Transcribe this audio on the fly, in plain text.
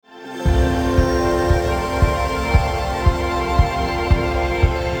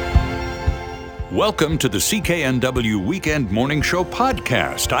Welcome to the CKNW Weekend Morning Show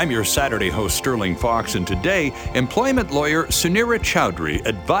podcast. I'm your Saturday host, Sterling Fox, and today, employment lawyer Sunira Chowdhury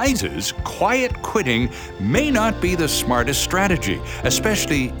advises quiet quitting may not be the smartest strategy,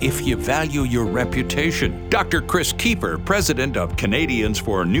 especially if you value your reputation. Dr. Chris Keeper, president of Canadians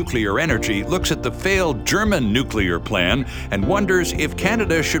for Nuclear Energy, looks at the failed German nuclear plan and wonders if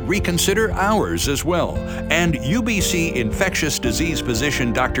Canada should reconsider ours as well. And UBC infectious disease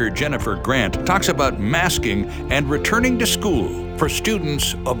physician Dr. Jennifer Grant talks about masking and returning to school for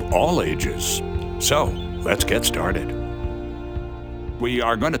students of all ages. So, let's get started. We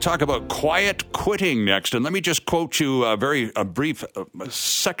are going to talk about quiet quitting next, and let me just quote you a brief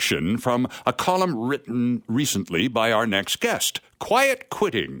section from a column written recently by our next guest. Quiet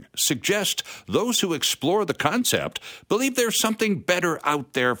quitting suggests those who explore the concept believe there's something better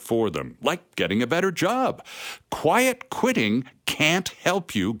out there for them, like getting a better job. Quiet quitting can't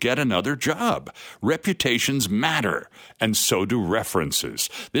help you get another job. Reputations matter, and so do references.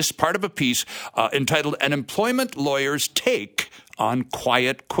 This part of a piece entitled An Employment Lawyer's Take on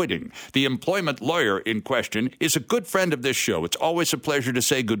Quiet Quitting. The employment lawyer in question is a good friend of this show. It's always a pleasure to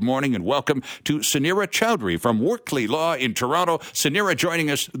say good morning and welcome to Sunira Chowdhury from Workley Law in Toronto. Sunira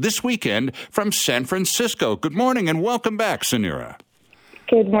joining us this weekend from San Francisco. Good morning and welcome back, Sunira.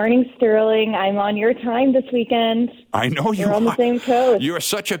 Good morning, Sterling. I'm on your time this weekend. I know you are. We're on the same coast. You're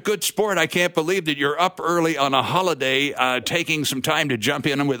such a good sport. I can't believe that you're up early on a holiday, taking some time to jump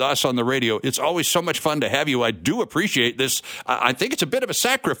in with us on the radio. It's always so much fun to have you. I do appreciate this. I think it's a bit of a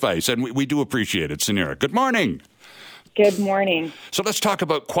sacrifice, and we do appreciate it, Sunira. Good morning. Good morning. So let's talk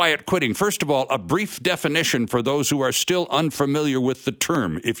about quiet quitting. First of all, a brief definition for those who are still unfamiliar with the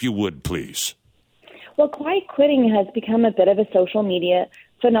term, if you would, please. Well, quiet quitting has become a bit of a social media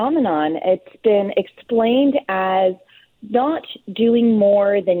phenomenon. It's been explained as not doing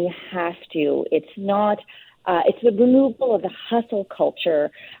more than you have to. It's not. It's the removal of the hustle culture.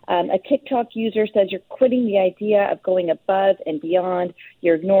 A TikTok user says you're quitting the idea of going above and beyond.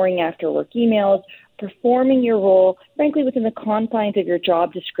 You're ignoring after-work emails, performing your role, frankly, within the confines of your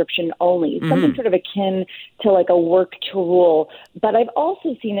job description only. Something sort of akin to like a work to rule. But I've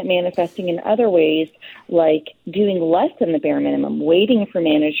also seen it manifesting in other ways, like doing less than the bare minimum, waiting for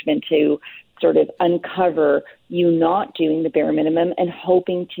management to sort of uncover you not doing the bare minimum and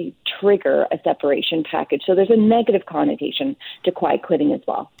hoping to trigger a separation package. So there's a negative connotation to quiet quitting as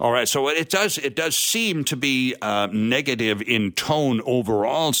well. All right. So it does seem to be negative in tone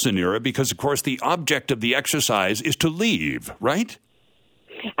overall, Sunira, because, of course, the object of the exercise is to leave, right?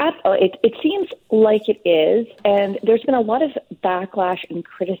 It seems like it is, and there's been a lot of backlash and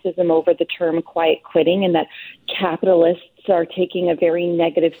criticism over the term quiet quitting, and that capitalists are taking a very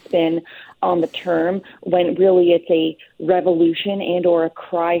negative spin on the term when really it's a revolution and or a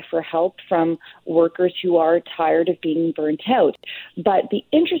cry for help from workers who are tired of being burnt out. But the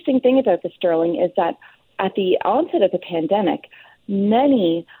interesting thing about this, Sterling, is that at the onset of the pandemic,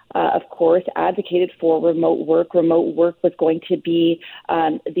 many, of course, advocated for remote work. Remote work was going to be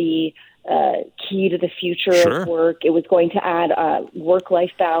the key to the future of work. It was going to add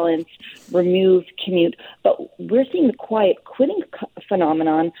work-life balance, remove commute. But we're seeing the quiet quitting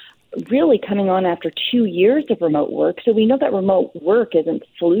phenomenon really coming on after 2 years of remote work. So we know that remote work isn't the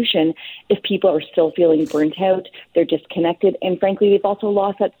solution if people are still feeling burnt out, they're disconnected, and frankly, they've also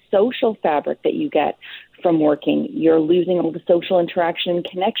lost that social fabric that you get from working. You're losing all the social interaction and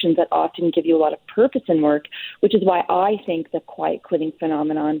connections that often give you a lot of purpose in work, which is why I think the quiet quitting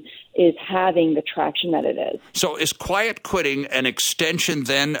phenomenon is having the traction that it is. So is quiet quitting an extension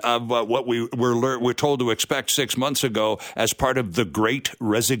then of what we're told to expect 6 months ago as part of the Great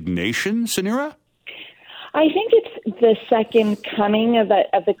Resignation, Sunira? I think it's the second coming of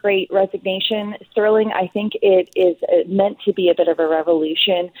the Great Resignation, Sterling. I think it is meant to be a bit of a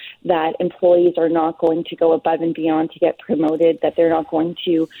revolution, that employees are not going to go above and beyond to get promoted, that they're not going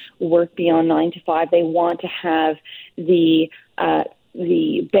to work beyond 9 to 5. They want to have the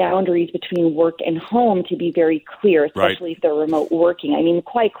boundaries between work and home to be very clear, especially if they're remote working. I mean, the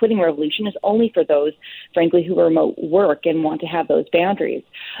quiet quitting revolution is only for those, frankly, who remote work and want to have those boundaries.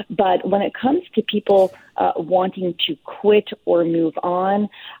 But when it comes to people wanting to quit or move on,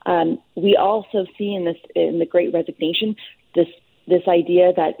 we also see in the Great Resignation this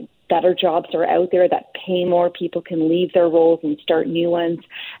idea that better jobs are out there that pay more, people can leave their roles and start new ones.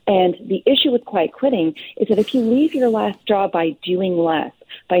 And the issue with quiet quitting is that if you leave your last job by doing less,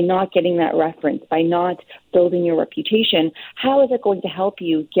 by not getting that reference, by not building your reputation, how is it going to help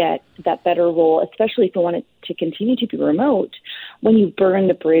you get that better role, especially if you want it to continue to be remote, when you burn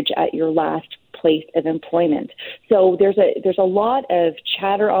the bridge at your last place of employment. So there's a lot of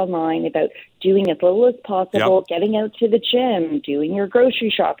chatter online about doing as little as possible, getting out to the gym, doing your grocery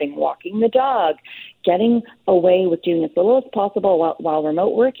shopping, walking the dog, getting away with doing as little as possible while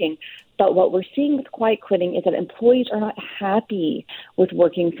remote working. But what we're seeing with quiet quitting is that employees are not happy with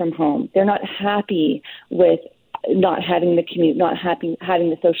working from home. They're not happy with not having the commute, not having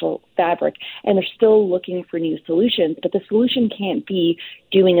the social fabric, and they're still looking for new solutions. But the solution can't be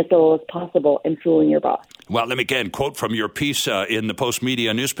doing as little as possible and fooling your boss. Well, let me again quote from your piece in the Post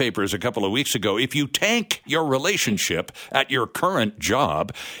Media newspapers a couple of weeks ago. If you tank your relationship at your current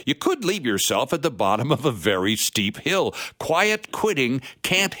job, you could leave yourself at the bottom of a very steep hill. Quiet quitting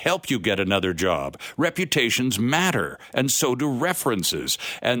can't help you get another job. Reputations matter, and so do references.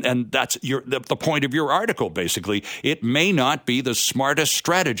 And that's the point of your article, basically. It may not be the smartest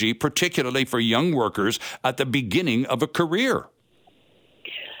strategy, particularly for young workers at the beginning of a career.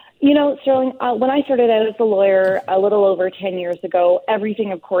 You know, Sterling, when I started out as a lawyer a little over 10 years ago,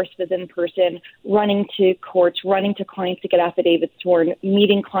 everything, of course, was in person, running to courts, running to clients to get affidavits sworn,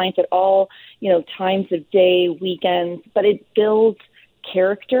 meeting clients at all, times of day, weekends. But it builds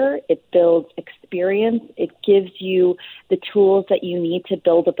character, it builds experience, it gives you the tools that you need to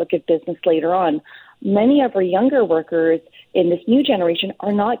build a book of business later on. Many of our younger workers in this new generation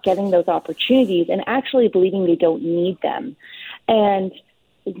are not getting those opportunities and actually believing they don't need them. And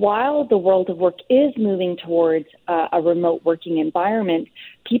while the world of work is moving towards a remote working environment,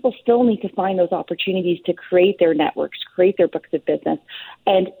 people still need to find those opportunities to create their networks, create their books of business.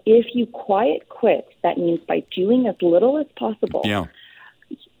 And if you quiet quit, that means by doing as little as possible,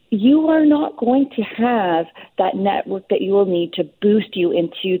 you are not going to have that network that you will need to boost you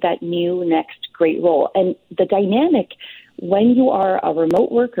into that new next great role. And the dynamic when you are a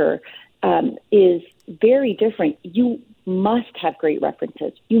remote worker is very different. You must have great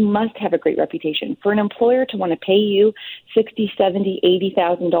references. You must have a great reputation. For an employer to want to pay you $60,000, $70,000,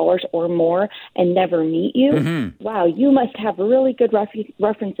 $80,000 or more and never meet you, wow, you must have really good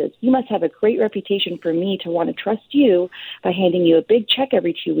references. You must have a great reputation for me to want to trust you by handing you a big check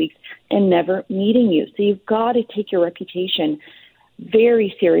every 2 weeks and never meeting you. So you've got to take your reputation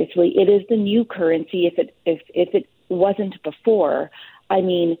very seriously. It is the new currency. If it wasn't before, I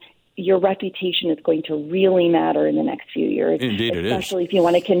mean, your reputation is going to really matter in the next few years. Indeed, it is. Especially if you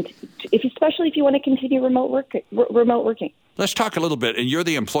want to continue remote working. Let's talk a little bit, and you're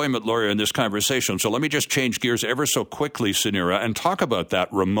the employment lawyer in this conversation, so let me just change gears ever so quickly, Suneera, and talk about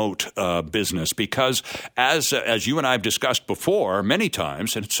that remote business, because as you and I have discussed before many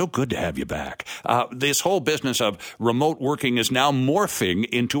times, and it's so good to have you back, this whole business of remote working is now morphing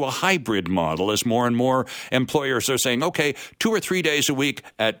into a hybrid model as more and more employers are saying, okay, 2 or 3 days a week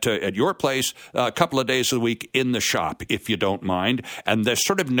at your place, a couple of days a week in the shop, if you don't mind, and they're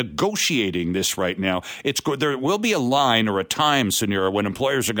sort of negotiating this right now. There will be a line or a time, Suneera, when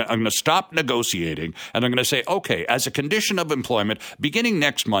employers are going to stop negotiating and they're going to say, okay, as a condition of employment, beginning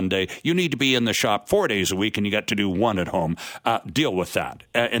next Monday, you need to be in the shop 4 days a week and you got to do 1 at home. Deal with that.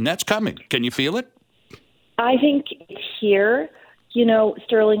 And that's coming. Can you feel it? I think it's here. You know,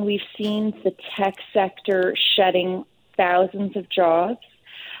 Sterling, we've seen the tech sector shedding thousands of jobs.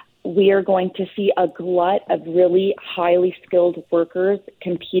 We are going to see a glut of really highly skilled workers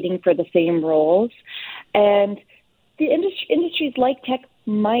competing for the same roles. And the industries like tech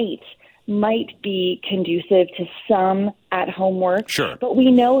might be conducive to some at-home work. Sure. But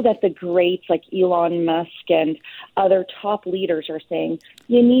we know that the greats like Elon Musk and other top leaders are saying,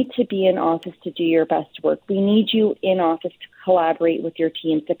 you need to be in office to do your best work. We need you in office to collaborate with your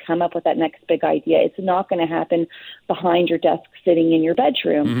teams to come up with that next big idea. It's not going to happen behind your desk sitting in your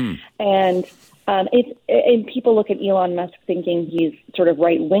bedroom. And and people look at Elon Musk thinking he's sort of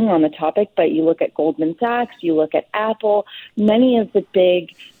right-wing on the topic, but you look at Goldman Sachs, you look at Apple, many of the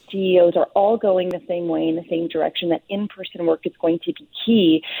big CEOs are all going the same way, in the same direction, that in-person work is going to be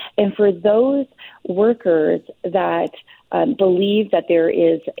key. And for those workers that believe that there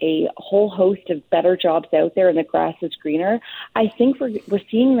is a whole host of better jobs out there and the grass is greener, I think we're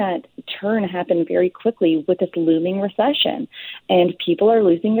seeing that turn happen very quickly with this looming recession. And people are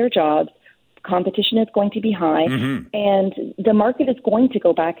losing their jobs. Competition is going to be high, and the market is going to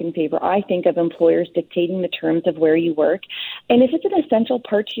go back in favor, I think, of employers dictating the terms of where you work. And if it's an essential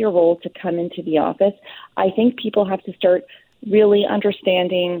part to your role to come into the office, I think people have to start really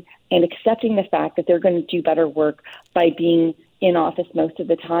understanding and accepting the fact that they're going to do better work by being in office most of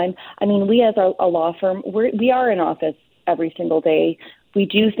the time. I mean, we as a law firm, we are in office every single day. We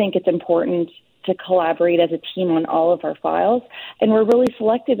do think it's important to collaborate as a team on all of our files. And we're really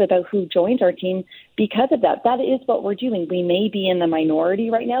selective about who joins our team because of that, that is what we're doing. We may be in the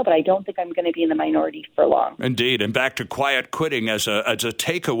minority right now, but I don't think I'm going to be in the minority for long. Indeed. And back to quiet quitting as a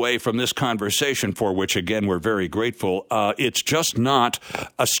takeaway from this conversation, for which, again, we're very grateful. It's just not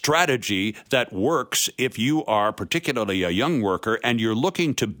a strategy that works if you are particularly a young worker and you're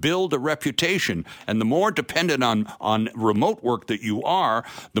looking to build a reputation. And the more dependent on remote work that you are,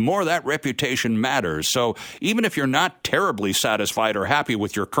 the more that reputation matters. So even if you're not terribly satisfied or happy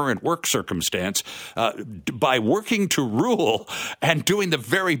with your current work circumstance, by working to rule and doing the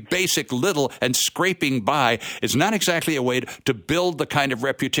very basic little and scraping by is not exactly a way to build the kind of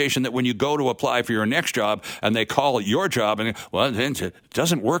reputation that when you go to apply for your next job and they call it your job and, well, it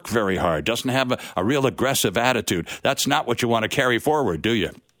doesn't work very hard, doesn't have a real aggressive attitude. That's not what you want to carry forward, do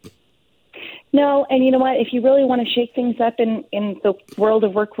you? No, and you know what? If you really want to shake things up in the world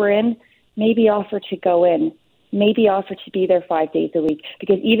of work we're in, maybe offer to go in. Maybe offer to be there 5 days a week,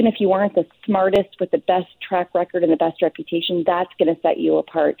 because even if you aren't the smartest with the best track record and the best reputation, that's going to set you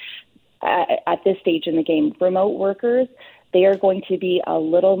apart at this stage in the game. Remote workers, they are going to be a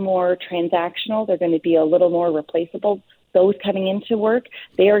little more transactional. They're going to be a little more replaceable. Those coming into work,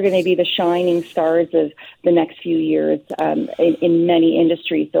 they are going to be the shining stars of the next few years in many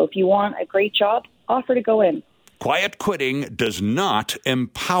industries. So if you want a great job, offer to go in. Quiet quitting does not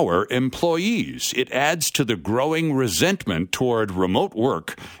empower employees. It adds to the growing resentment toward remote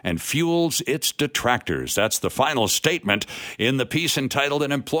work and fuels its detractors. That's the final statement in the piece entitled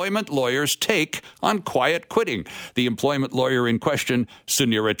An Employment Lawyer's Take on Quiet Quitting. The employment lawyer in question,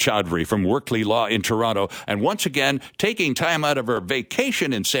 Sunira Chowdhury from Workley Law in Toronto. And once again, taking time out of her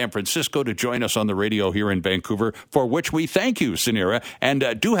vacation in San Francisco to join us on the radio here in Vancouver, for which we thank you, Sunira, and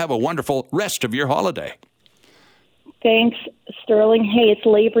do have a wonderful rest of your holiday. Thanks, Sterling. Hey, it's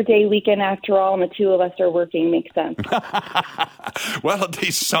Labor Day weekend after all, and the two of us are working. Makes sense. Well, at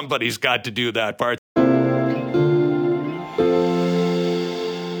least somebody's got to do that part.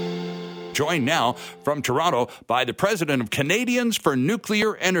 Joined now from Toronto by the president of Canadians for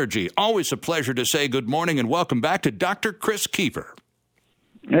Nuclear Energy. Always a pleasure to say good morning and welcome back to Dr. Chris Kiefer.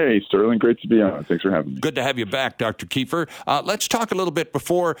 Hey, Sterling. Great to be on. Thanks for having me. Good to have you back, Dr. Kiefer. Let's talk a little bit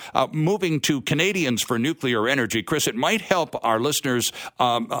before moving to Canadians for Nuclear Energy. Chris, it might help our listeners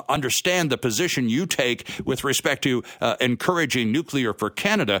understand the position you take with respect to encouraging nuclear for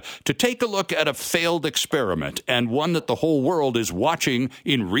Canada, to take a look at a failed experiment, and one that the whole world is watching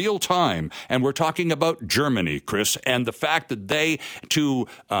in real time. And we're talking about Germany, Chris, and the fact that they, to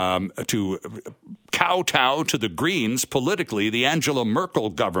kowtow to the Greens politically, the Angela Merkel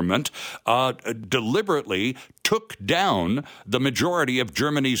government deliberately took down the majority of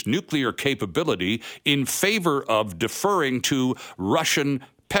Germany's nuclear capability in favor of deferring to Russian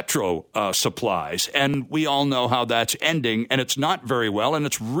petro supplies. And we all know how that's ending, and it's not very well, and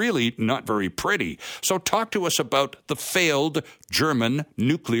it's really not very pretty. So talk to us about the failed German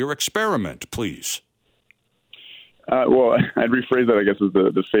nuclear experiment, please. Well, I'd rephrase that, I guess, as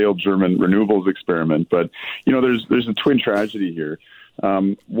the failed German renewables experiment. But, you know, there's a twin tragedy here.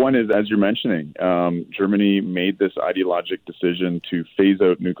 One is, as you're mentioning, Germany made this ideologic decision to phase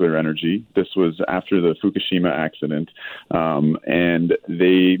out nuclear energy. This was after the Fukushima accident. And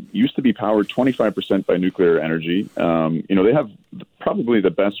they used to be powered 25% by nuclear energy. You know, they have probably the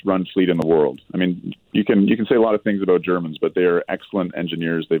best run fleet in the world. I mean, you can say a lot of things about Germans, but they are excellent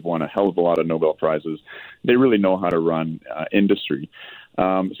engineers. They've won a hell of a lot of Nobel Prizes. They really know how to run industry.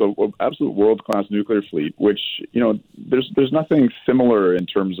 So absolute world-class nuclear fleet, which, you know, there's nothing similar in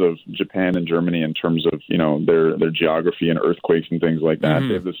terms of Japan and Germany in terms of, you know, their geography and earthquakes and things like that. Mm-hmm.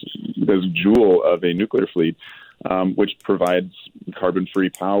 They have this jewel of a nuclear fleet, which provides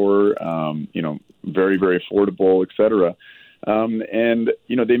carbon-free power, you know, very, very affordable, et cetera. And,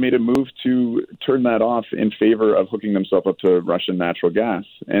 you know, they made a move to turn that off in favor of hooking themselves up to Russian natural gas.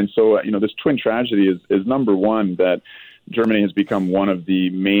 And so, you know, this twin tragedy is number one, that Germany has become one of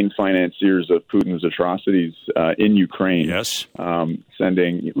the main financiers of Putin's atrocities in Ukraine. Yes.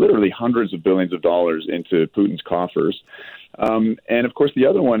 Sending literally hundreds of billions of dollars into Putin's coffers. And, of course, the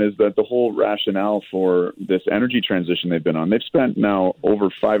other one is that the whole rationale for this energy transition they've been on, they've spent now over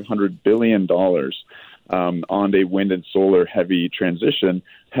 $500 billion on a wind and solar heavy transition,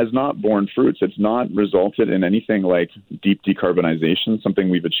 has not borne fruits. It's not resulted in anything like deep decarbonization, something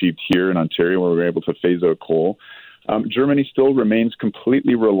we've achieved here in Ontario where we're able to phase out coal. Germany still remains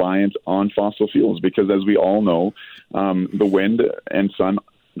completely reliant on fossil fuels because, as we all know, the wind and sun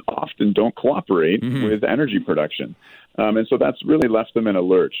often don't cooperate with energy production. And so that's really left them in a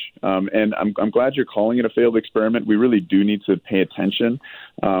lurch. And I'm glad you're calling it a failed experiment. We really do need to pay attention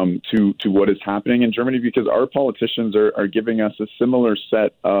to what is happening in Germany, because our politicians are giving us a similar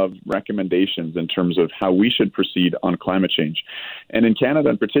set of recommendations in terms of how we should proceed on climate change. And in Canada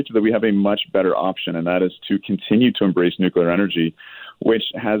in particular, we have a much better option, and that is to continue to embrace nuclear energy, which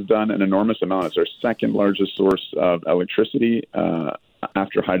has done an enormous amount. It's our second largest source of electricity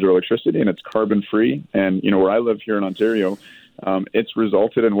after hydroelectricity, and it's carbon-free. And, where I live here in Ontario, it's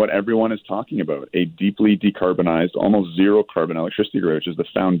resulted in what everyone is talking about, a deeply decarbonized, almost zero-carbon electricity grid, which is the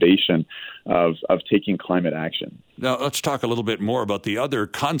foundation of taking climate action. Now, let's talk a little bit more about the other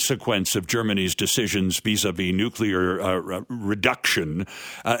consequence of Germany's decisions vis-a-vis nuclear reduction,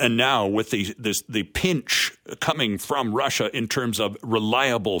 and now with the pinch coming from Russia in terms of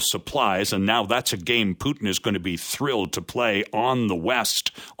reliable supplies, and now that's a game Putin is going to be thrilled to play on the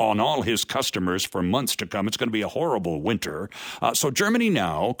West, on all his customers for months to come. It's going to be a horrible winter. So Germany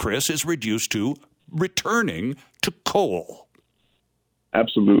now, Chris, is reduced to returning to coal.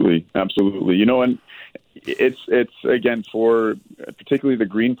 Absolutely. And it's again, for particularly the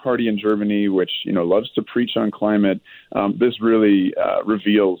Green Party in Germany, which loves to preach on climate. This really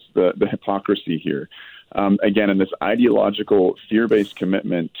reveals the hypocrisy here. Again, in this ideological, fear-based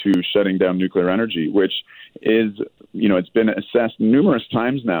commitment to shutting down nuclear energy, which is, it's been assessed numerous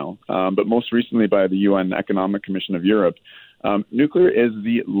times now, but most recently by the UN Economic Commission of Europe. Nuclear is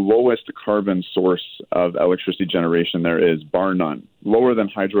the lowest carbon source of electricity generation there is, bar none. Lower than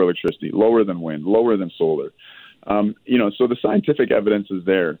hydroelectricity, lower than wind, lower than solar. So the scientific evidence is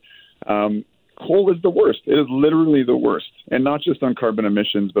there. Coal is the worst. It is literally the worst, and not just on carbon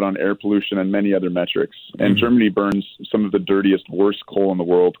emissions, but on air pollution and many other metrics. And Germany burns some of the dirtiest, worst coal in the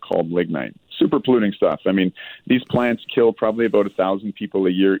world, called lignite. Super polluting stuff. I mean, these plants kill probably about 1,000 people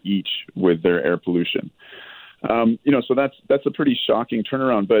a year each with their air pollution. So that's a pretty shocking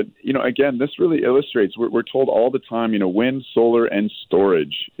turnaround. But, again, this really illustrates, we're told all the time, wind, solar, and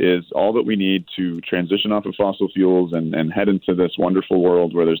storage is all that we need to transition off of fossil fuels and head into this wonderful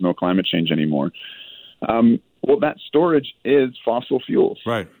world where there's no climate change anymore. Well, that storage is fossil fuels.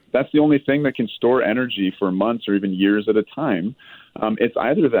 Right. That's the only thing that can store energy for months or even years at a time. It's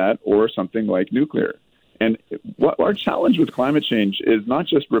either that or something like nuclear. And what our challenge with climate change is not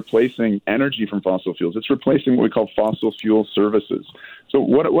just replacing energy from fossil fuels, it's replacing what we call fossil fuel services. So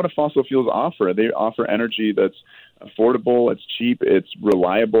what do fossil fuels offer? They offer energy that's affordable, it's cheap, it's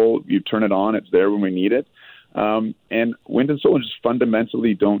reliable, you turn it on, it's there when we need it. And wind and solar just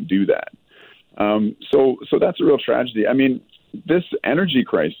fundamentally don't do that. So that's a real tragedy. I mean, this energy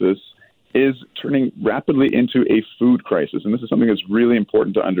crisis is turning rapidly into a food crisis, and this is something that's really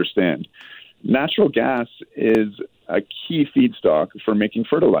important to understand. Natural gas is a key feedstock for making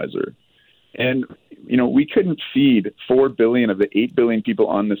fertilizer. And, we couldn't feed 4 billion of the 8 billion people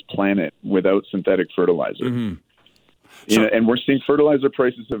on this planet without synthetic fertilizer. Mm-hmm. And we're seeing fertilizer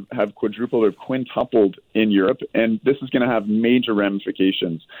prices have quadrupled or quintupled in Europe, and this is going to have major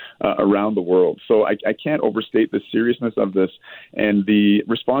ramifications around the world. So I can't overstate the seriousness of this and the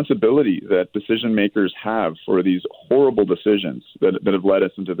responsibility that decision makers have for these horrible decisions that have led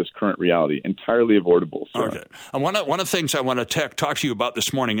us into this current reality, entirely avoidable. So. Okay. And one of the things I want to talk to you about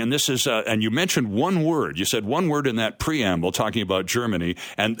this morning, and this is, and you mentioned one word. You said one word in that preamble talking about Germany,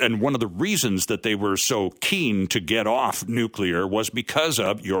 and one of the reasons that they were so keen to get off nuclear was because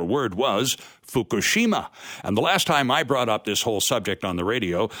of, your word was, Fukushima. And the last time I brought up this whole subject on the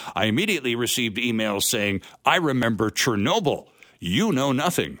radio, I immediately received emails saying, I remember Chernobyl. You know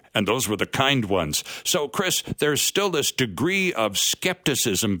nothing. And those were the kind ones. So, Chris, there's still this degree of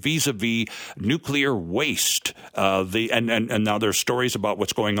skepticism vis-a-vis nuclear waste. And now there's stories about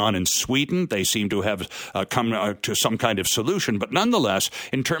what's going on in Sweden. They seem to have come to some kind of solution. But nonetheless,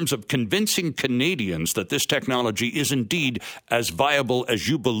 in terms of convincing Canadians that this technology is indeed as viable as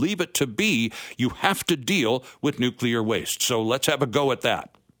you believe it to be, you have to deal with nuclear waste. So let's have a go at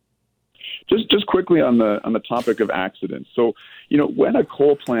that. Just quickly on the topic of accidents. So, when a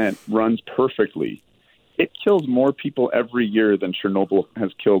coal plant runs perfectly, it kills more people every year than Chernobyl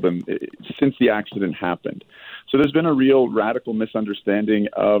has killed since the accident happened. So there's been a real radical misunderstanding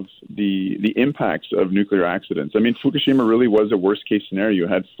of the impacts of nuclear accidents. I mean, Fukushima really was a worst-case scenario. You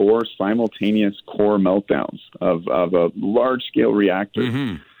had 4 simultaneous core meltdowns of a large-scale reactor.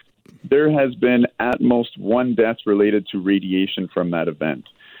 Mm-hmm. There has been at most 1 death related to radiation from that event.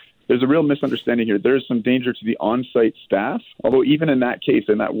 There's a real misunderstanding here. There's some danger to the on-site staff, although even in that case,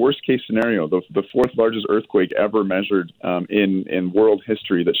 in that worst-case scenario, the 4th largest earthquake ever measured in world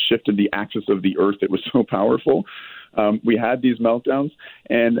history that shifted the axis of the Earth, it was so powerful, We had these meltdowns,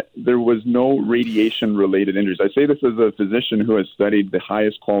 and there was no radiation-related injuries. I say this as a physician who has studied the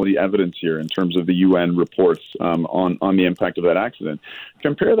highest quality evidence here in terms of the UN reports on the impact of that accident.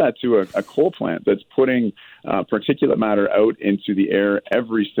 Compare that to a coal plant that's putting particulate matter out into the air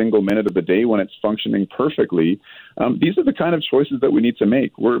every single minute of the day when it's functioning perfectly. These are the kind of choices that we need to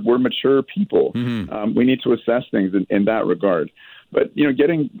make. We're mature people. Mm-hmm. We need to assess things in that regard. But,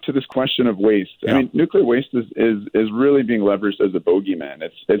 getting to this question of waste, I mean, nuclear waste is really being leveraged as a bogeyman.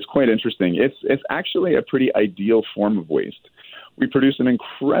 It's quite interesting. It's actually a pretty ideal form of waste. We produce an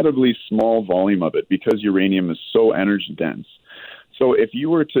incredibly small volume of it because uranium is so energy dense. So if you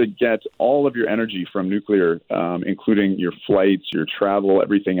were to get all of your energy from nuclear, including your flights, your travel,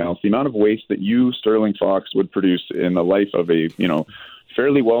 everything else, the amount of waste that you, Sterling Fox, would produce in the life of a,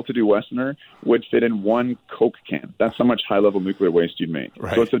 fairly well-to-do Westerner would fit in one Coke can. That's how much high-level nuclear waste you'd make.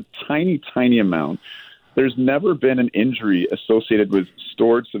 Right. So it's a tiny, tiny amount. There's never been an injury associated with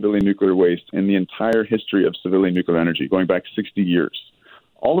stored civilian nuclear waste in the entire history of civilian nuclear energy, going back 60 years.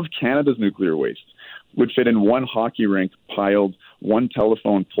 All of Canada's nuclear waste would fit in one hockey rink piled one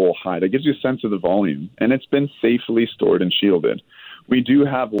telephone pole high. That gives you a sense of the volume, and it's been safely stored and shielded. We do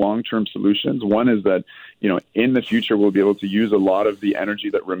have long-term solutions. One is that, in the future, we'll be able to use a lot of the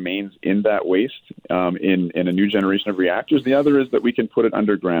energy that remains in that waste in a new generation of reactors. The other is that we can put it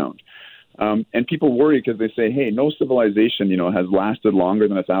underground. And people worry because they say, hey, no civilization, has lasted longer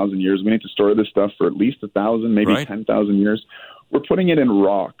than 1,000 years. We need to store this stuff for at least 1,000, maybe 10,000 years. We're putting it in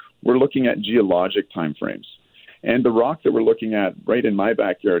rock. We're looking at geologic timeframes. And the rock that we're looking at right in my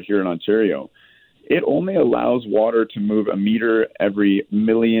backyard here in Ontario, it only allows water to move a meter every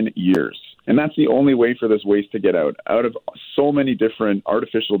million years. And that's the only way for this waste to get out of so many different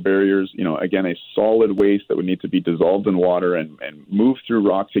artificial barriers. Again, a solid waste that would need to be dissolved in water and move through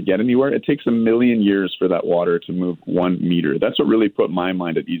rock to get anywhere. It takes 1 million years for that water to move 1 meter. That's what really put my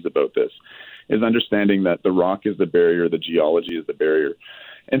mind at ease about this, is understanding that the rock is the barrier, the geology is the barrier.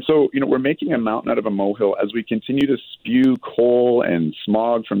 And so, we're making a mountain out of a molehill as we continue to spew coal and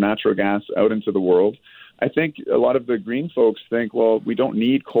smog from natural gas out into the world. I think a lot of the green folks think, well, we don't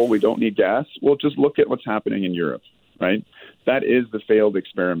need coal, we don't need gas. Well, just look at what's happening in Europe, right? That is the failed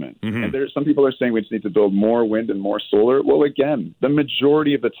experiment. Mm-hmm. And some people are saying we just need to build more wind and more solar. Well, again, the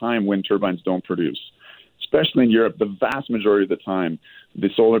majority of the time wind turbines don't produce. Especially in Europe, the vast majority of the time, the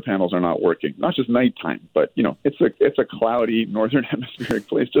solar panels are not working. Not just nighttime, but it's a cloudy northern hemispheric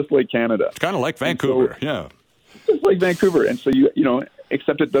place, just like Canada. It's kind of like Vancouver, yeah. Just like Vancouver, and so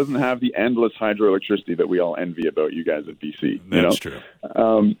except it doesn't have the endless hydroelectricity that we all envy about you guys at BC. That's true.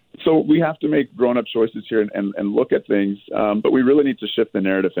 So we have to make grown-up choices here and look at things, but we really need to shift the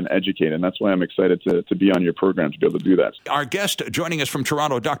narrative and educate, and that's why I'm excited to be on your program to be able to do that. Our guest joining us from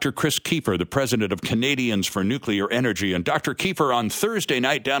Toronto, Dr. Chris Kiefer, the president of Canadians for Nuclear Energy. And Dr. Kiefer, on Thursday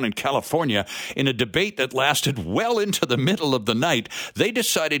night down in California, in a debate that lasted well into the middle of the night, they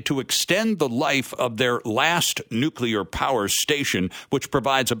decided to extend the life of their last nuclear power station, which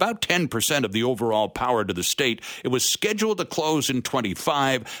provides about 10% of the overall power to the state. It was scheduled to close in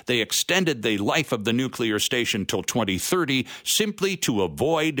 25. They extended the life of the nuclear station till 2030 simply to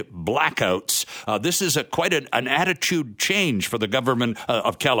avoid blackouts. This is quite an attitude change for the government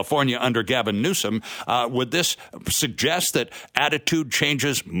of California under Gavin Newsom. Would this suggest that attitude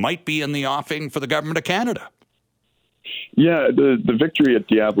changes might be in the offing for the government of Canada? Yeah, the victory at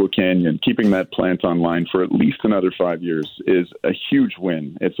Diablo Canyon, keeping that plant online for at least another 5 years, is a huge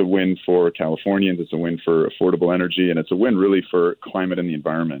win. It's a win for Californians, it's a win for affordable energy, and it's a win really for climate and the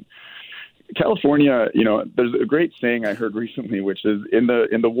environment. California, there's a great saying I heard recently, which is in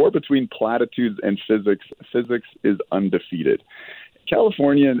the war between platitudes and physics is undefeated.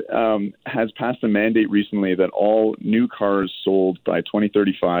 California has passed a mandate recently that all new cars sold by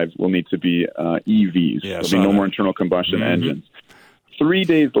 2035 will need to be EVs. Yeah, There'll be no more internal combustion engines. 3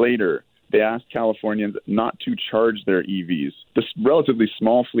 days later, they asked Californians not to charge their EVs, this relatively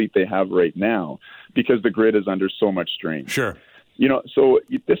small fleet they have right now, because the grid is under so much strain. Sure. So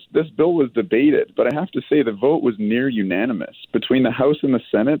this bill was debated, but I have to say the vote was near unanimous. Between the House and the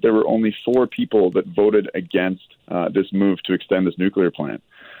Senate, there were only 4 people that voted against this move to extend this nuclear plant.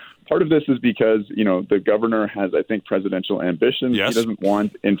 Part of this is because, the governor has, I think, presidential ambitions. Yes. He doesn't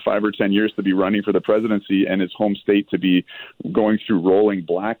want in 5 or 10 years to be running for the presidency and his home state to be going through rolling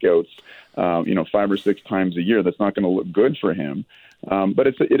blackouts, 5 or 6 times a year. That's not going to look good for him. But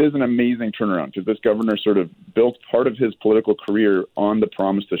it is an amazing turnaround because this governor sort of built part of his political career on the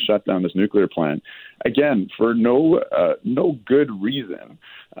promise to shut down this nuclear plant, again, for no good reason,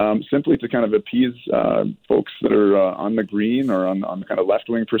 simply to kind of appease folks that are on the green or on the kind of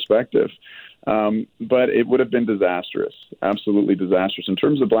left-wing perspective. But it would have been disastrous, absolutely disastrous. In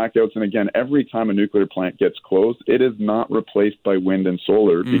terms of blackouts, and again, every time a nuclear plant gets closed, it is not replaced by wind and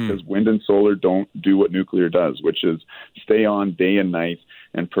solar because wind and solar don't do what nuclear does, which is stay on day and night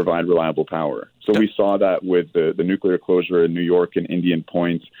and provide reliable power. So we saw that with the nuclear closure in New York and Indian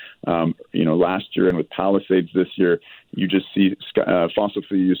Point, last year, and with Palisades this year, you just see fossil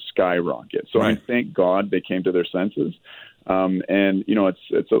fuel use skyrocket. So I thank God they came to their senses.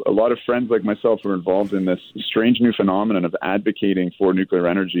 It's a lot of friends like myself who are involved in this strange new phenomenon of advocating for nuclear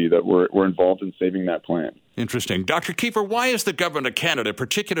energy that we're involved in saving that plant. Interesting. Dr. Keefer, why is the government of Canada,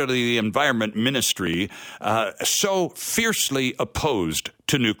 particularly the Environment Ministry, so fiercely opposed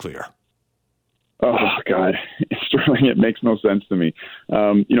to nuclear? Oh, God, Sterling, it makes no sense to me.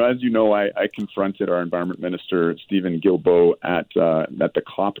 As you know, I confronted our Environment Minister, Stephen Guilbeault, at the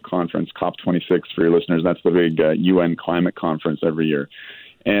COP conference, COP26 for your listeners. That's the big UN climate conference every year.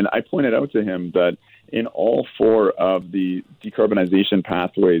 And I pointed out to him that in all four of the decarbonization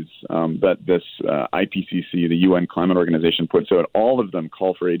pathways that this IPCC, the UN Climate Organization, puts out, all of them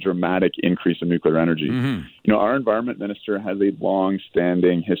call for a dramatic increase in nuclear energy. Our environment minister has a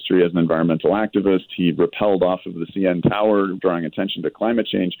long-standing history as an environmental activist. He rappelled off of the CN Tower, drawing attention to climate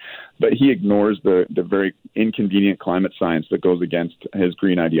change, but he ignores the very inconvenient climate science that goes against his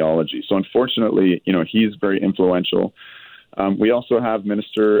green ideology. So unfortunately, he's very influential. We also have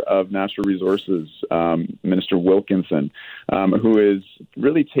Minister of Natural Resources, Minister Wilkinson, who is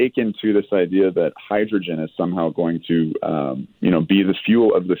really taken to this idea that hydrogen is somehow going to, be the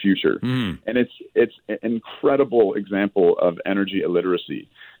fuel of the future. And it's an incredible example of energy illiteracy.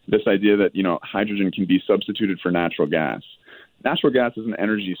 This idea that, hydrogen can be substituted for natural gas. Natural gas is an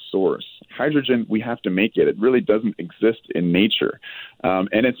energy source. Hydrogen, we have to make it. It really doesn't exist in nature.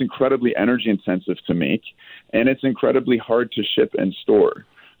 And it's incredibly energy intensive to make, and it's incredibly hard to ship and store.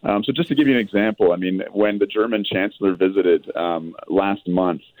 So just to give you an example, when the German chancellor visited last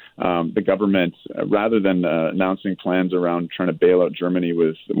month, the government, rather than announcing plans around trying to bail out Germany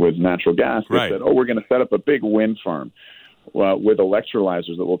with natural gas, they said, we're going to set up a big wind farm with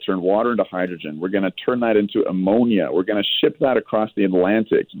electrolyzers that will turn water into hydrogen. We're going to turn that into ammonia. We're going to ship that across the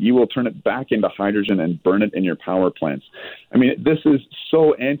Atlantic. You will turn it back into hydrogen and burn it in your power plants. This is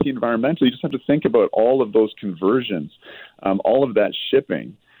so anti-environmental. You just have to think about all of those conversions, all of that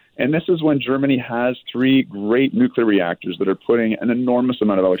shipping. And this is when Germany has 3 great nuclear reactors that are putting an enormous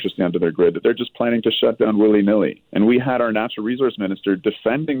amount of electricity onto their grid that they're just planning to shut down willy-nilly. And we had our natural resource minister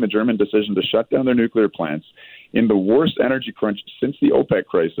defending the German decision to shut down their nuclear plants in the worst energy crunch since the OPEC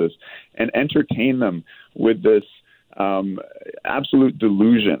crisis and entertain them with this absolute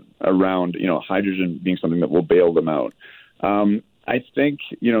delusion around, hydrogen being something that will bail them out. I think,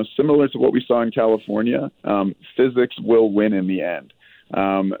 similar to what we saw in California, physics will win in the end.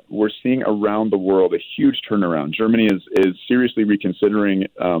 We're seeing around the world a huge turnaround. Germany is seriously reconsidering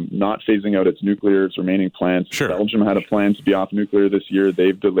not phasing out its remaining plants. Sure. Belgium had a plan to be off nuclear this year.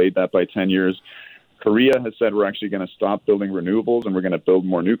 They've delayed that by 10 years. Korea has said we're actually going to stop building renewables and we're going to build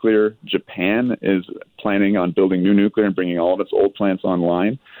more nuclear. Japan is planning on building new nuclear and bringing all of its old plants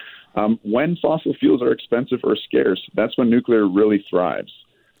online. When fossil fuels are expensive or scarce, that's when nuclear really thrives.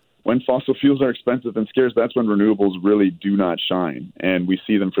 When fossil fuels are expensive and scarce, that's when renewables really do not shine. And we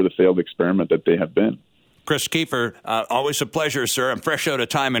see them for the failed experiment that they have been. Chris Keefer, always a pleasure, sir. I'm fresh out of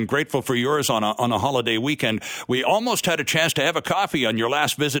time and grateful for yours on a holiday weekend. We almost had a chance to have a coffee on your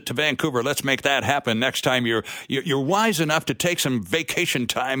last visit to Vancouver. Let's make that happen next time you're wise enough to take some vacation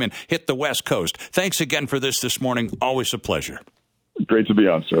time and hit the West Coast. Thanks again for this morning. Always a pleasure. Great to be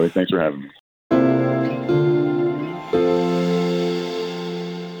on, Sterling. Thanks for having me.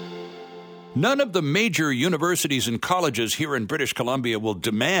 None of the major universities and colleges here in British Columbia will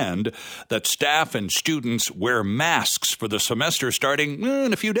demand that staff and students wear masks for the semester starting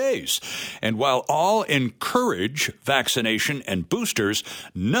in a few days. And while all encourage vaccination and boosters,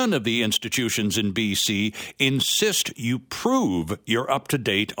 none of the institutions in BC insist you prove you're up to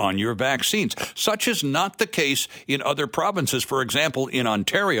date on your vaccines. Such is not the case in other provinces. For example, in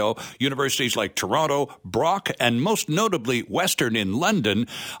Ontario, universities like Toronto, Brock, and most notably Western in London,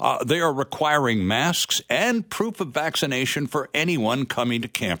 they are requiring masks and proof of vaccination for anyone coming to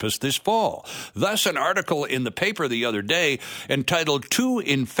campus this fall. Thus, an article in the paper the other day entitled 2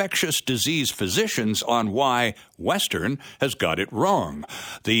 Infectious Disease Physicians on Why Western Has Got It Wrong.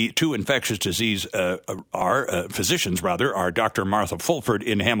 The 2 infectious disease physicians are Dr. Martha Fulford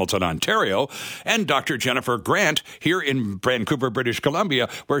in Hamilton, Ontario, and Dr. Jennifer Grant here in Vancouver, British Columbia,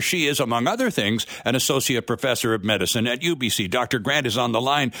 where she is, among other things, an associate professor of medicine at UBC. Dr. Grant is on the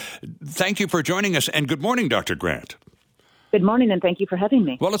line. Thank you for joining us, and good morning, Dr. Grant. Good morning, and thank you for having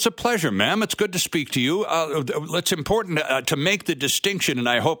me. Well, it's a pleasure, ma'am. It's good to speak to you. It's important to make the distinction, and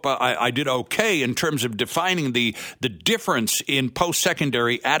I hope I did okay in terms of defining the difference in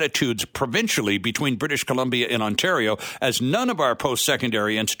post-secondary attitudes provincially between British Columbia and Ontario, as none of our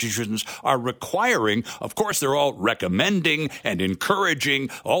post-secondary institutions are requiring. Of course, they're all recommending and encouraging,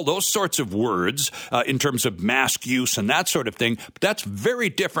 all those sorts of words in terms of mask use and that sort of thing. But that's very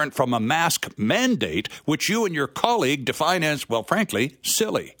different from a mask mandate, which you and your colleague define as, well, frankly,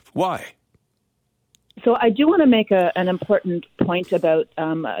 silly. Why? So I do want to make an important point about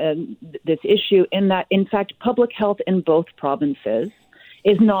this issue in that, in fact, public health in both provinces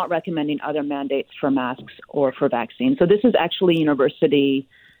is not recommending other mandates for masks or for vaccines. So this is actually university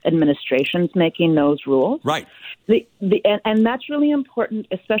administrations making those rules. Right. And that's really important,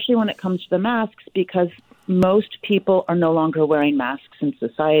 especially when it comes to the masks, because most people are no longer wearing masks in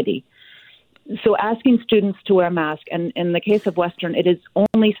society. So asking students to wear masks, and in the case of Western, it is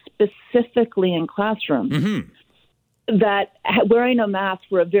only specifically in classrooms, that wearing a mask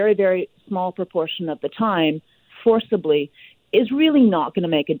for a very, very small proportion of the time, forcibly, is really not going to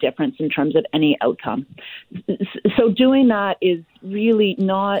make a difference in terms of any outcome. So doing that is really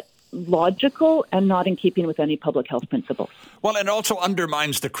not logical and not in keeping with any public health principles. Well, and also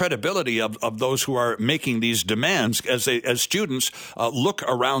undermines the credibility of those who are making these demands as students look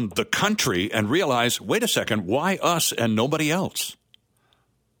around the country and realize, wait a second, why us and nobody else?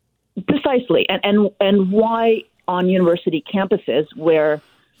 Precisely. And why on university campuses where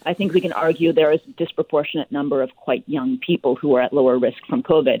I think we can argue there is a disproportionate number of quite young people who are at lower risk from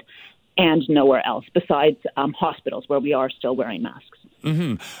COVID and nowhere else besides hospitals where we are still wearing masks.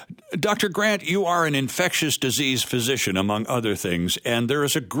 Mm-hmm. Dr. Grant, you are an infectious disease physician, among other things, and there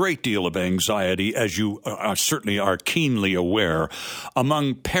is a great deal of anxiety, as you certainly are keenly aware,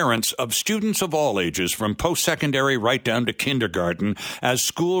 among parents of students of all ages, from post-secondary right down to kindergarten, as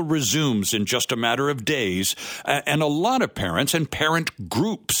school resumes in just a matter of days. And a lot of parents and parent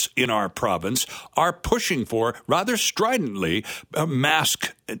groups in our province are pushing for, rather stridently,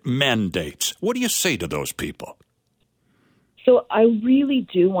 mask mandates. What do you say to those people? So I really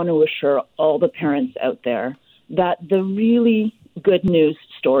do want to assure all the parents out there that the really good news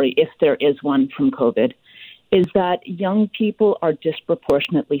story, if there is one from COVID, is that young people are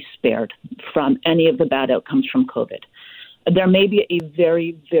disproportionately spared from any of the bad outcomes from COVID. There may be a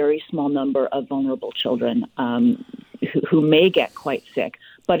very, very small number of vulnerable children who may get quite sick,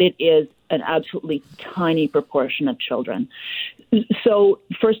 but it is an absolutely tiny proportion of children. So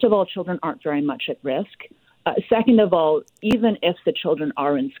first of all, children aren't very much at risk. Second of all, even if the children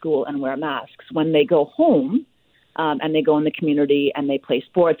are in school and wear masks, when they go home and they go in the community and they play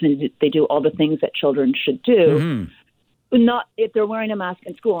sports and they do all the things that children should do, not if they're wearing a mask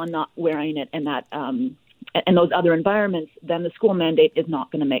in school and not wearing it in that in those other environments, then the school mandate is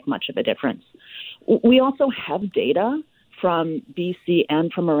not going to make much of a difference. We also have data from BC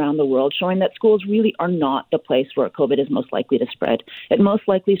and from around the world showing that schools really are not the place where COVID is most likely to spread. It most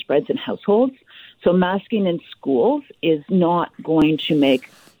likely spreads in households. So masking in schools is not going to make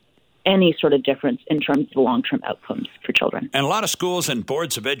any sort of difference in terms of the long-term outcomes for children. And a lot of schools and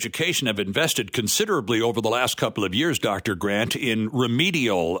boards of education have invested considerably over the last couple of years, Dr. Grant, in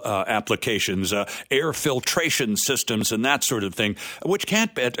remedial applications, air filtration systems and that sort of thing, which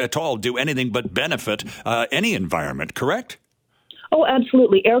can't at all do anything but benefit any environment, correct? Oh,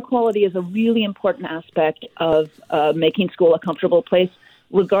 absolutely. Air quality is a really important aspect of making school a comfortable place,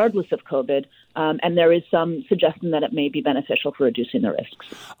 regardless of COVID. And there is some suggestion that it may be beneficial for reducing the risks.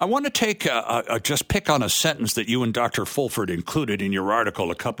 I want to take just pick on a sentence that you and Dr. Fulford included in your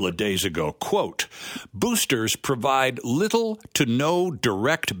article a couple of days ago. Quote, boosters provide little to no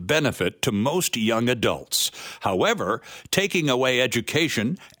direct benefit to most young adults. However, taking away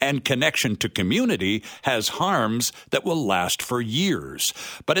education and connection to community has harms that will last for years.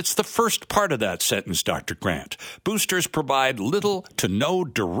 But it's the first part of that sentence, Dr. Grant. Boosters provide little to no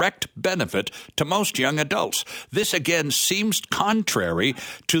direct benefit to most young adults. This, again, seems contrary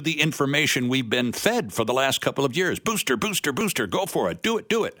to the information we've been fed for the last couple of years. Booster, booster, booster, go for it. Do it,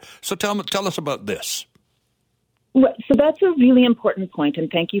 do it. So tell us about this. Right. So that's a really important point, and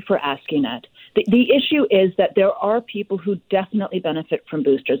thank you for asking it. The issue is that there are people who definitely benefit from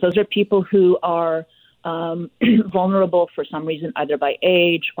boosters. Those are people who are vulnerable for some reason, either by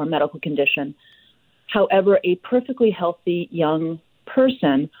age or medical condition. However, a perfectly healthy young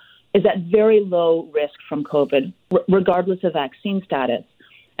person is at very low risk from COVID, regardless of vaccine status.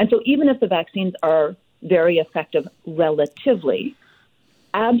 And so even if the vaccines are very effective relatively,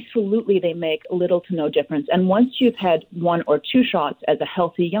 absolutely they make little to no difference. And once you've had one or two shots as a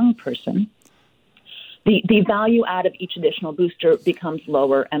healthy young person, the value add of each additional booster becomes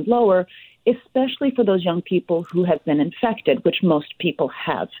lower and lower, especially for those young people who have been infected, which most people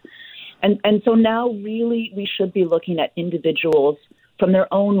have. And so now really we should be looking at individuals from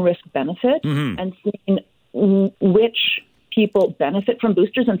their own risk-benefit and seeing which people benefit from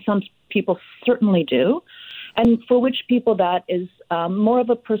boosters, and some people certainly do, and for which people that is more of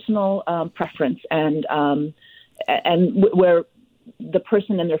a personal preference and where the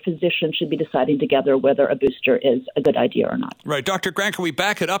person and their physician should be deciding together whether a booster is a good idea or not. Right. Dr. Grant, can we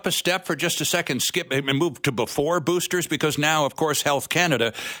back it up a step for just a second, skip and move to before boosters? Because now, of course, Health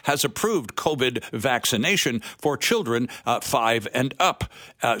Canada has approved COVID vaccination for children 5 and up.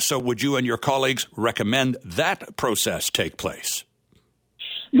 So would you and your colleagues recommend that process take place?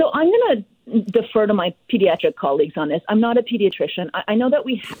 So I'm going to defer to my pediatric colleagues on this. I'm not a pediatrician. I know that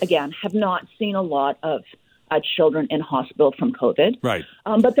we, again, have not seen a lot of children in hospital from COVID. Right.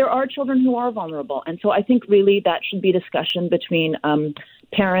 But there are children who are vulnerable. And so I think really that should be a discussion between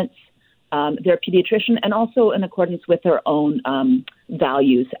parents, their pediatrician, and also in accordance with their own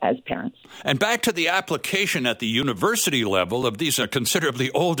values as parents. And back to the application at the university level of these considerably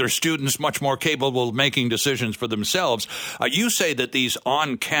older students, much more capable of making decisions for themselves. You say that these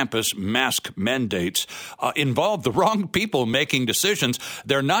on-campus mask mandates involve the wrong people making decisions.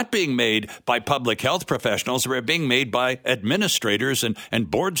 They're not being made by public health professionals. They're being made by administrators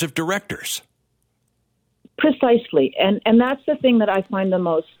and boards of directors. Precisely. And that's the thing that I find the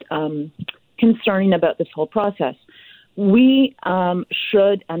most concerning about this whole process. We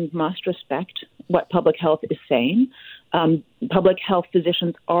should and must respect what public health is saying. Public health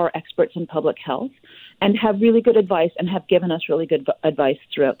physicians are experts in public health and have really good advice and have given us really good advice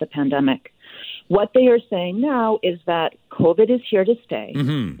throughout the pandemic. What they are saying now is that COVID is here to stay.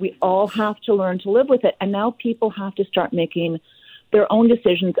 We all have to learn to live with it. And now people have to start making their own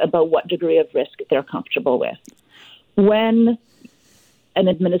decisions about what degree of risk they're comfortable with. When an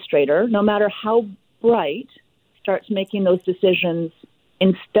administrator, no matter how bright, starts making those decisions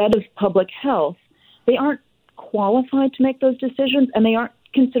instead of public health, they aren't qualified to make those decisions, and they aren't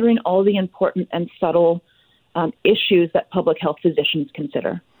considering all the important and subtle issues that public health physicians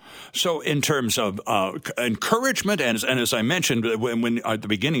consider. So in terms of encouragement, and as I mentioned when at the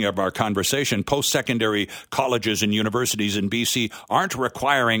beginning of our conversation, post-secondary colleges and universities in BC aren't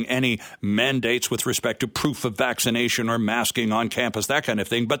requiring any mandates with respect to proof of vaccination or masking on campus, that kind of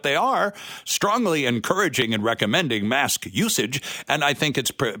thing, but they are strongly encouraging and recommending mask usage, and I think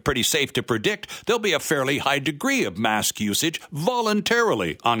it's pretty safe to predict there'll be a fairly high degree of mask usage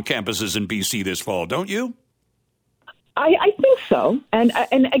voluntarily on campuses in BC this fall, don't you? I think so. And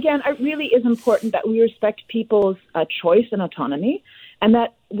again, it really is important that we respect people's choice and autonomy, and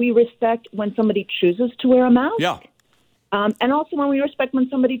that we respect when somebody chooses to wear a mask. Yeah. And also when we respect when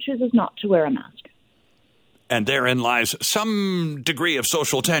somebody chooses not to wear a mask. And therein lies some degree of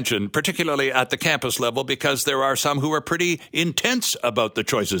social tension, particularly at the campus level, because there are some who are pretty intense about the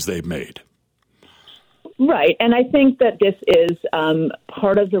choices they've made. Right. And I think that this is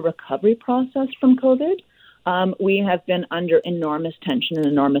part of the recovery process from COVID. We have been under enormous tension and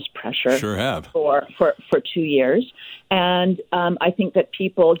enormous pressure for 2 years. And I think that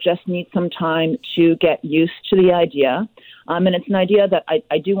people just need some time to get used to the idea. And it's an idea that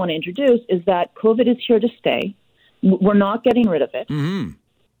I do want to introduce, is that COVID is here to stay. We're not getting rid of it.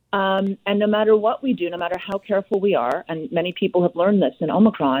 And no matter what we do, no matter how careful we are, and many people have learned this in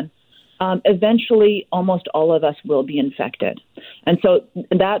Omicron, eventually almost all of us will be infected. And so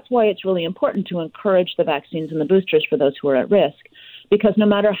that's why it's really important to encourage the vaccines and the boosters for those who are at risk, because no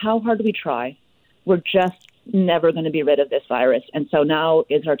matter how hard we try, we're just never going to be rid of this virus. And so now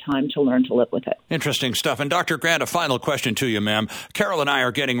is our time to learn to live with it. Interesting stuff. And Dr. Grant, a final question to you, ma'am. Carol and I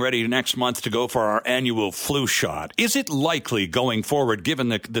are getting ready next month to go for our annual flu shot. Is it likely going forward, given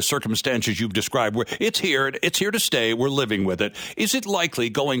the circumstances you've described, where it's here to stay, we're living with it, is it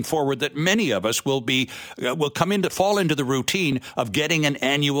likely going forward that many of us will fall into the routine of getting an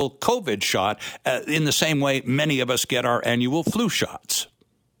annual COVID shot in the same way many of us get our annual flu shots?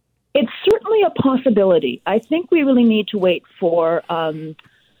 It's certainly a possibility. I think we really need to wait for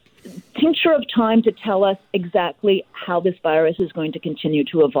tincture of time to tell us exactly how this virus is going to continue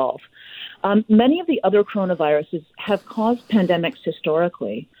to evolve. Many of the other coronaviruses have caused pandemics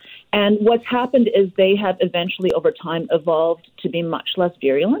historically. And what's happened is they have eventually, over time, evolved to be much less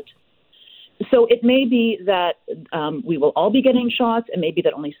virulent. So it may be that we will all be getting shots. It may be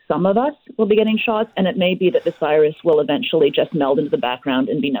that only some of us will be getting shots. And it may be that this virus will eventually just meld into the background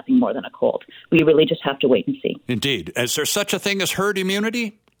and be nothing more than a cold. We really just have to wait and see. Indeed. Is there such a thing as herd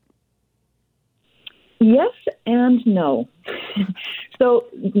immunity? Yes and no. So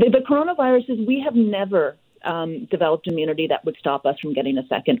the coronaviruses, we have never developed immunity that would stop us from getting a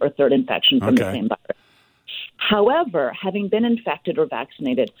second or third infection from the same virus. However, having been infected or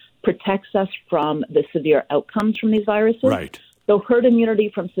vaccinated protects us from the severe outcomes from these viruses. Right. So herd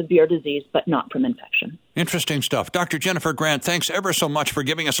immunity from severe disease, but not from infection. Interesting stuff. Dr. Jennifer Grant, thanks ever so much for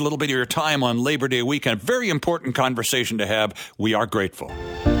giving us a little bit of your time on Labor Day weekend. Very important conversation to have. We are grateful.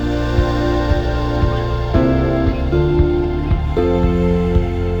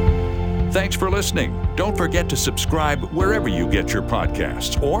 Thanks for listening. Don't forget to subscribe wherever you get your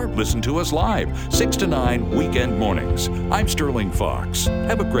podcasts or listen to us live, 6 to 9 weekend mornings. I'm Sterling Fox.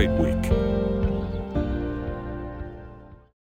 Have a great week.